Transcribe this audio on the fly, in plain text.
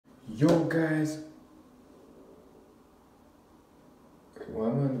Yo guys, why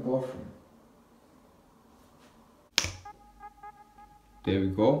am I in the bathroom? There we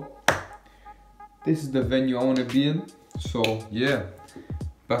go. This is the venue I want to be in. So yeah,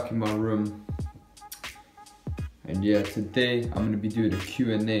 back in my room. And yeah, today I'm going to be doing a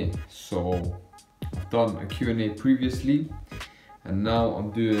Q&A. So I've done a Q&A previously, and now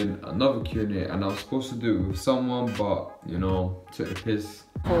I'm doing another Q&A, and I was supposed to do it with someone, but you know, took the piss.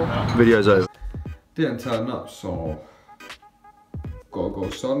 Video's over. Didn't turn up, so gotta go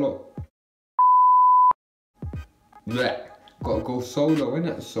solo. Blech. Gotta go solo,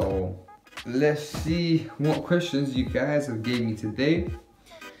 innit? So let's see what questions you guys have gave me today.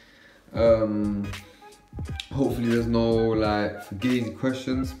 Hopefully there's no like fugazi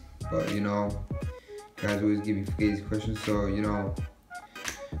questions, but you know, guys always give me fugazi questions, so you know,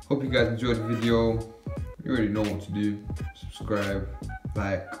 hope you guys enjoyed the video. You already know what to do. Subscribe,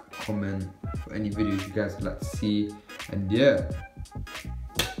 like, comment for any videos you guys would like to see, and yeah,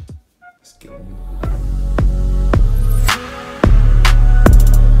 let's get on with it.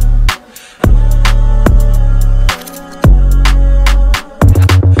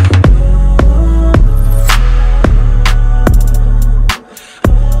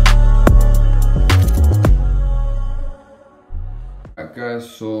 Alright guys,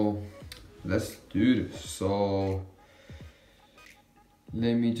 so let's do this. So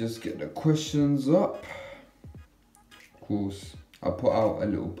let me just get the questions up. Of course, I put out a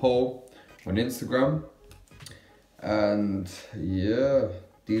little poll on Instagram, and yeah,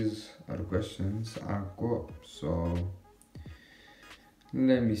 these are the questions I've got. So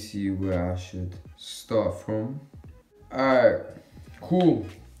let me see where I should start from. Alright, cool,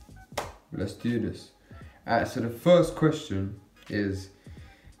 let's do this. Alright, so the first question is,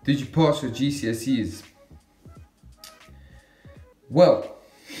 did you pass your GCSEs? Well,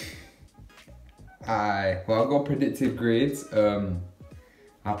 I got predicted grades. I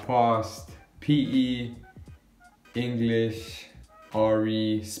passed PE, English,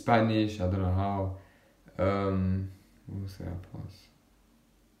 RE, Spanish, I don't know how. What was that I passed?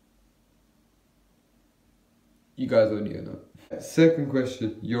 You guys already know. Second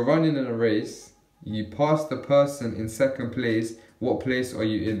question, you're running in a race. You passed the person in second place. What place are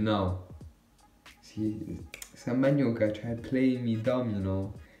you in now? See, some manual guy tried playing me dumb, you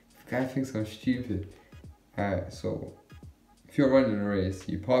know. The guy thinks I'm stupid. Alright, so if you're running a race,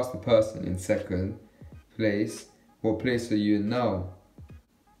 you pass the person in second place. What place are you in now?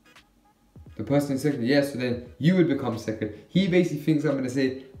 The person in second, yes, so then you would become second. He basically thinks I'm gonna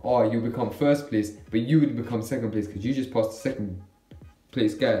say, oh, you'll become first place, but you would become second place because you just passed the second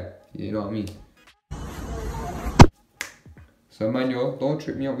place guy. You know what I mean? So Emmanuel, don't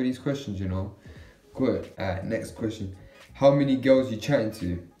trip me up with these questions, you know. Good. Alright, next question. How many girls you chatting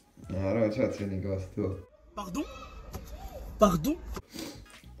to? No, I don't chat to any girls still. Pardon? Pardon?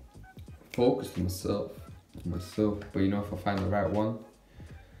 Focus on myself. But you know, if I find the right one,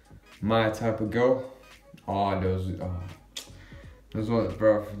 my type of girl. There was one,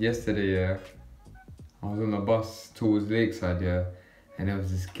 bro. Yesterday, yeah, I was on the bus towards Lakeside, yeah, and there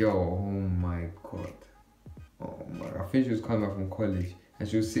was this girl. Oh my god. Oh my, I think she was coming back from college, and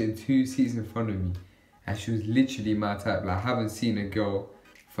she was sitting 2 seats in front of me, and she was literally my type. Like, I haven't seen a girl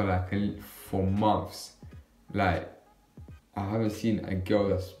for months. Like, I haven't seen a girl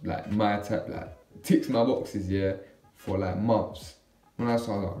that's like my type, like ticks my boxes, yeah, for like months. When I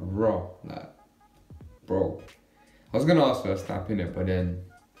saw her, like, raw, like, bro. I was gonna ask for a snap in it, but then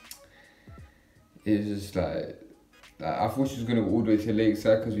it's just like I thought she was gonna go all the way to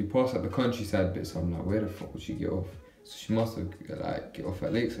Lakeside because we passed at the countryside bit, so I'm like, where the fuck would she get off? So she must have like get off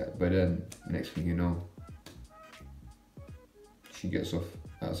at Lakeside, but then next thing you know, she gets off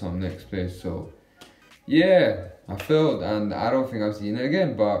at some next place. So yeah, I failed, and I don't think I've seen it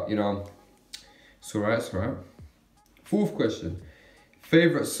again, but you know, it's alright, it's alright. Fourth question,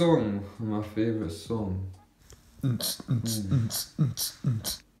 favorite song? My favorite song. Here's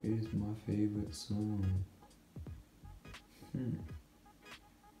my favorite song. I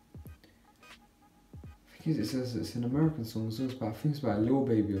think it says it's an American song, so I think it's about Lil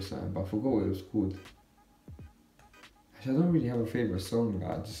Baby or something, but I forgot what it was called. Actually, I don't really have a favourite song,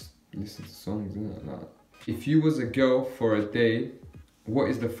 like, I just listen to songs, innit? Like, if you was a girl for a day, what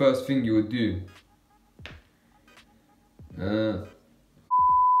is the first thing you would do? I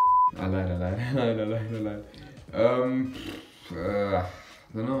lied. I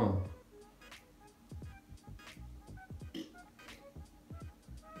don't know.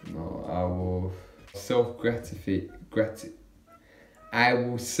 No, I will self-gratify. I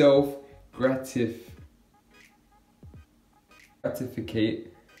will self-gratify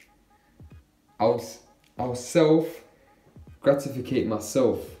I'll self gratificate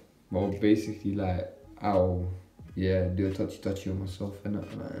myself. Well, basically, like, I'll, yeah, do a touchy on myself,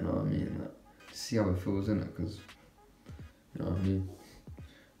 innit? Like, you know what I mean? Like, see how it feels, innit? Because, you know what I mean?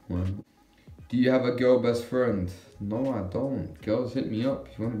 Man. Do you have a girl best friend? No, I don't. Girls, hit me up.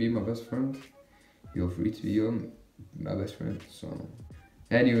 If you want to be my best friend, feel free to be my best friend. So,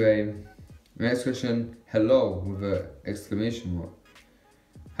 anyway, next question. Hello, with an exclamation mark.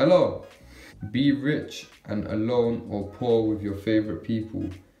 Hello. Be rich and alone or poor with your favorite people.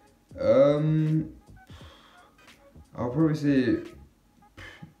 I'll probably say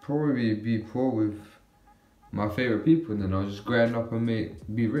be poor with my favorite people, and then I'll just grind up and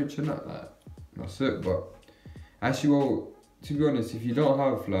be rich and that. Like, that's it. But actually, well, to be honest, if you don't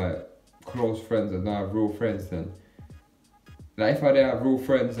have like close friends and don't have real friends, then like if I didn't have real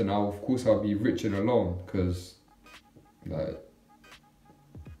friends, then of course I'll be rich and alone, because like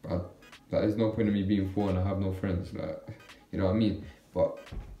there's no point in me being poor and I have no friends. Like, you know what I mean? But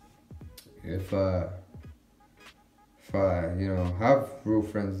if I you know have real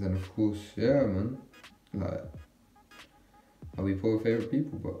friends, then of course, yeah, man. Like, I'll be poor with favorite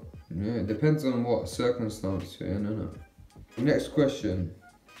people, but yeah, it depends on what circumstance you're in, innit? Next question.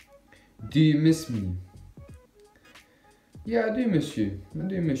 Do you miss me? Yeah, I do miss you. I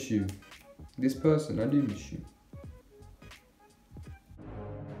do miss you. This person, I do miss you.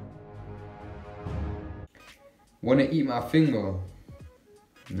 Wanna eat my finger?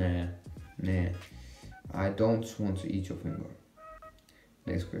 Nah. I don't want to eat your finger.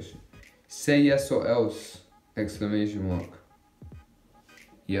 Next question. Say yes or else! Exclamation mark.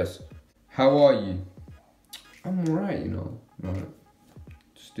 Yes. How are you? I'm alright, you know. Like,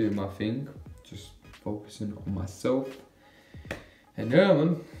 just doing my thing. Just focusing on myself. And yeah,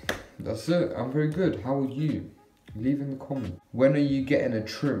 man. That's it. I'm very good. How are you? Leave in the comment. When are you getting a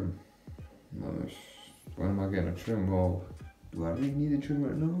trim? When am I getting a trim? Well, do I really need a trim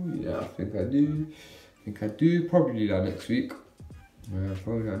right now? Yeah, I think I do. Probably like next week. Yeah,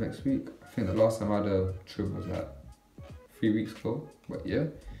 probably like next week. I think the last time I had a trim was like 3 weeks ago. But yeah,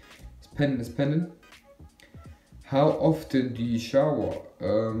 it's pending. How often do you shower?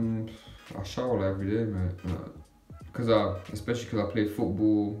 I shower like every day, man. Especially because I play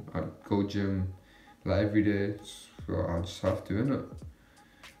football, I go gym like every day. So I just have to, innit?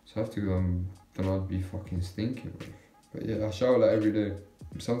 Just have to, then I'd be fucking stinking, bro. But yeah, I shower like every day.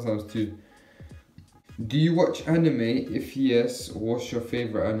 Sometimes two. Do you watch anime? If yes, what's your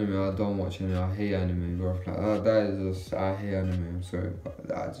favorite anime? I don't watch anime. I hate anime, bro. Like, that is just, I hate anime. I'm sorry,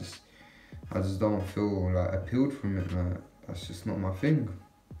 but I just don't feel like appealed from it. Like, that's just not my thing.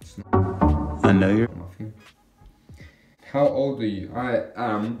 It's not, I know you're not my thing. How old are you? I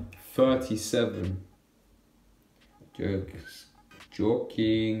am 37.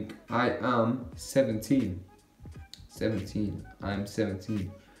 Joking. I am 17. 17. I'm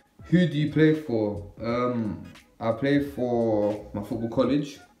 17. Who do you play for? I play for my football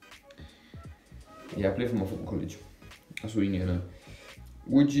college. Yeah, I play for my football college. That's what you need to know.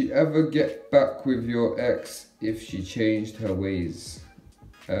 Would you ever get back with your ex if she changed her ways?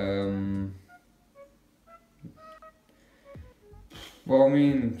 Well, I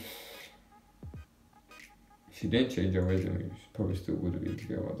mean, if she didn't change her ways, then we probably still would have been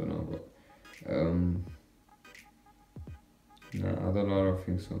together. I don't know, but nah, I don't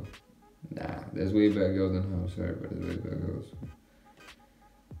think so. Nah, there's way better girls than her. I'm sorry, but there's way better girls.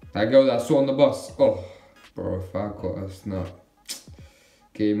 That girl that I saw on the bus. Oh, bro, if I got a snap,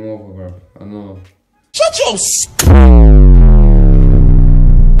 game over, bro. I know. Shut your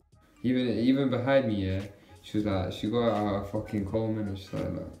Even behind me, yeah. She was like, she got out her fucking Coleman and she's like,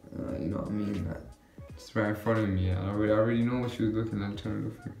 you know what I mean? Like, just right in front of me. Yeah. I already know what she was looking like, trying to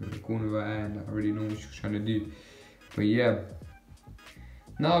look at the corner of her eye, and I already know what she was trying to do. But yeah.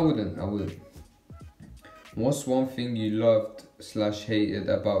 No, I wouldn't. What's one thing you loved / hated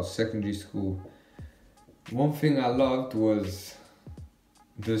about secondary school? One thing I loved was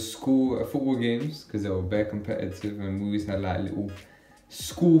the school football games, because they were very competitive, and we always had like little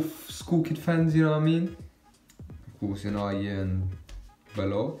school kid fans, you know what I mean? Of course, in our year and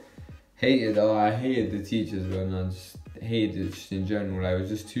below. I hated the teachers, and I just hated it just in general. Like, it was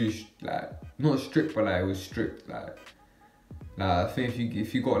just too not strict, but like it was strict. Like I think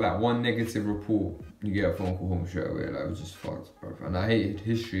if you got like one negative report, you get a phone call home straight away. Like, it was just fucked, bro. And I hated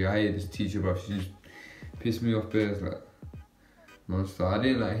history. I hated this teacher, bro. She just pissed me off bears, like non-stop. I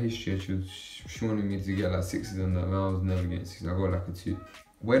didn't like history. She wanted me to get like 6s and that. I was never getting 6s. I got like a 2.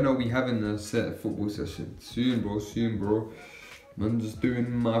 When are we having a set football session? Soon, bro. I'm just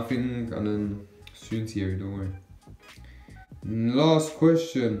doing my thing, and then soon, Thierry, don't worry. Last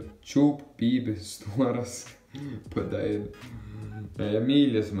question. Chop Bibis. Put that in.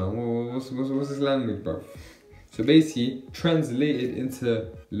 Emilius, man. What's his language, bro? So basically, translated into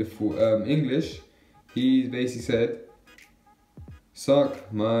English, he basically said,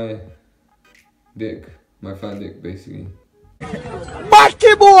 suck my dick. My fan dick, basically.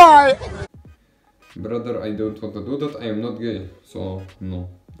 Bucky boy! Brother, I don't want to do that. I am not gay. So, no.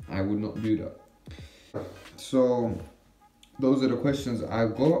 I would not do that. So, those are the questions I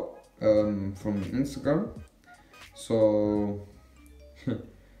got from Instagram. So,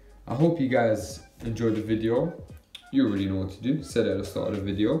 I hope you guys enjoyed the video. You already know what to do. Said at the start of the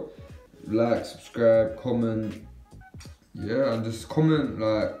video. Like, subscribe, comment. Yeah, and just comment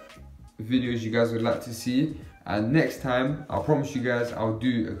like videos you guys would like to see. And next time, I promise you guys, I'll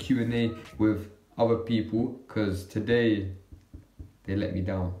do a Q&A with other people. Because today, they let me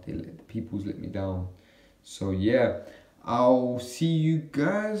down. The people's let me down. So yeah, I'll see you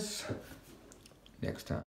guys next time.